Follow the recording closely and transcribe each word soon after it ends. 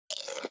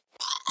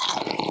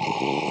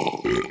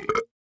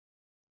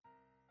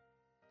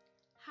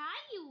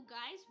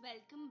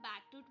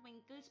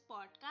this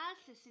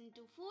podcast, Listen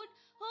to Food.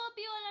 Hope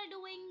you all are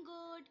doing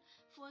good.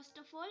 First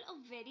of all, a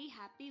very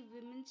happy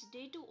Women's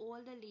Day to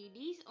all the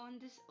ladies on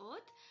this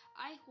earth.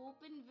 I hope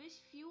and wish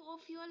few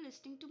of you are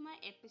listening to my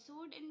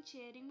episode and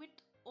sharing with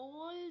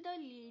all the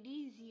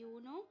ladies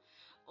you know.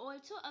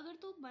 Also, अगर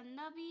तू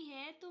बंदा भी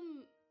है तो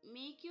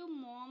make your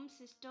mom,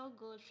 sister,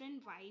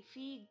 girlfriend,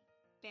 wifey,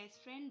 best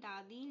friend,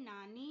 dadi,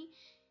 nani,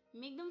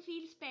 make them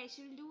feel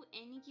special. Do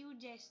any cute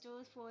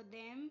gestures for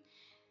them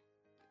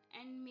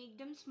and make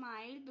them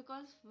smile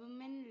because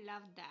women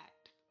love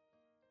that.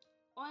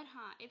 और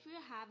हाँ, if you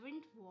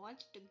haven't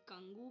watched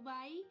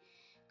Gangubai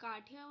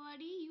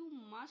Kathiawadi, you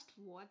must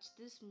watch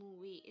this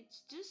movie.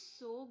 It's just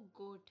so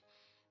good.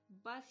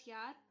 बस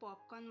यार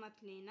popcorn मत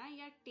लेना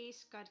या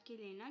test करके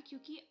लेना,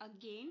 क्योंकि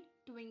अगेन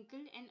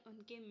ट्विंकल एंड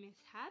उनके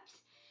मिसहैप्स,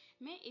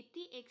 मैं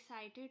इतनी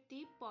एक्साइटेड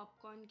थी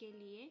पॉपकॉर्न के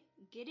लिए,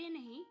 गिरे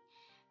नहीं.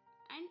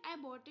 And I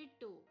bought it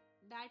too,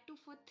 that too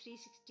for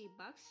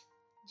 $360,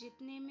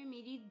 जितने में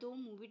मेरी 2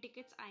 मूवी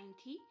टिकट्स आई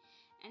थी.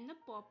 एंड द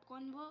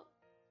पॉपकॉर्न वो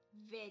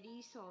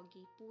वेरी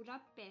सॉगी, पूरा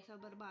पैसा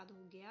बर्बाद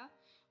हो गया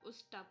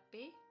उस टब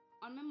पे.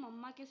 और मैं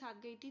मम्मा के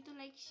साथ गई थी तो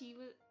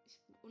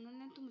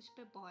उन्होंने तो मुझ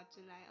पर बहुत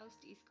चिल्लाया उस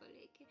चीज़ को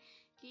लेके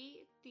कि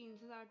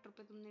 360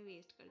 रुपये तुमने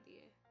वेस्ट कर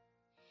दिए.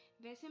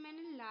 वैसे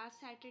मैंने लास्ट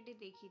सैटरडे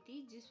देखी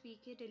थी जिस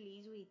वीक ये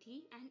रिलीज़ हुई थी,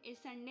 एंड इस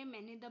संडे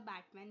मैंने द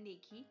बैटमैन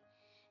देखी.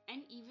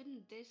 And even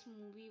this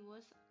movie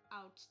was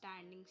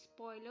outstanding.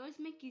 Spoilers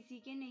मैं किसी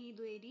के नहीं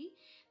दे रही,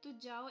 तो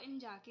जाओ इन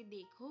जाके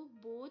देखो.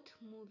 Both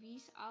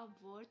movies are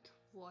worth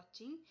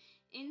watching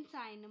in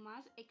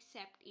cinemas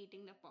except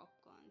eating the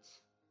popcorns.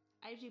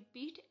 I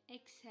repeat,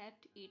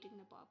 except eating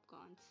the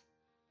popcorns.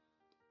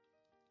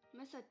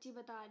 मैं सच्ची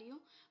बता रही हूँ,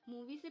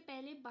 मूवी से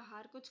पहले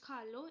बाहर कुछ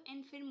खा लो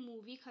एंड फिर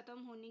मूवी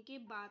ख़त्म होने के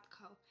बाद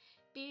खाओ.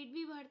 पेट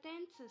भी भरता है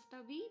एंड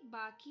सस्ता भी.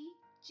 बाकी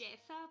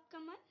जैसा आपका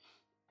मन.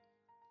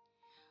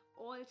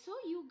 Also,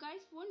 you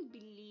guys won't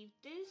believe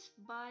this,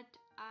 but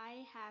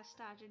I have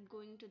started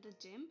going to the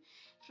gym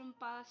from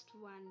past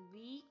 1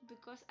 week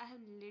because I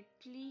have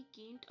literally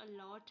gained a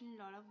lot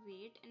of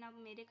weight, and अब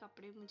मेरे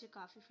कपड़े मुझे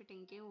काफ़ी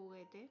फिटिंग के हो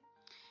गए थे.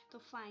 तो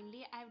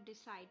finally I have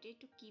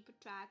decided to keep a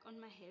track on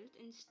my health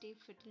and stay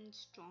fit and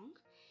strong.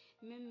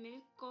 मैं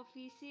मिल्क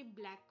कॉफ़ी से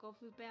ब्लैक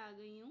कॉफ़ी पे आ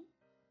गई हूँ.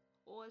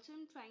 Also,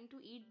 I'm trying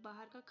to eat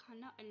बाहर का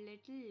खाना a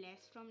little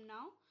less from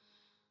now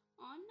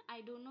on.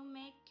 I don't know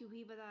मैं क्यों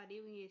ही बता रही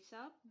हूँ ये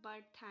सब,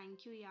 बट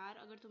थैंक यू यार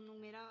अगर तुम लोग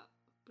मेरा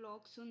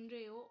ब्लॉग सुन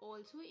रहे हो.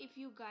 Also if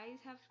you guys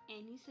have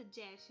any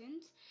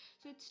suggestions,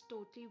 so it's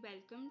totally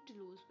welcome to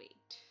lose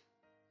weight.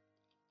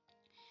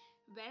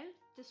 Well,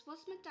 this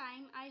was my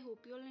time. I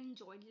hope you all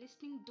enjoyed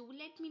listening. Do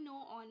let me know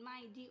on my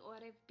ID or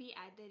FB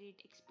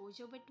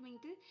 @exposure by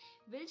Twinkle.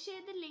 We'll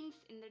share the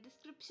links in the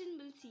description.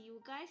 We'll see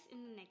you guys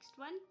in the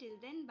next one. Till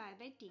then, bye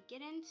bye, take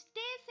care and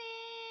stay safe.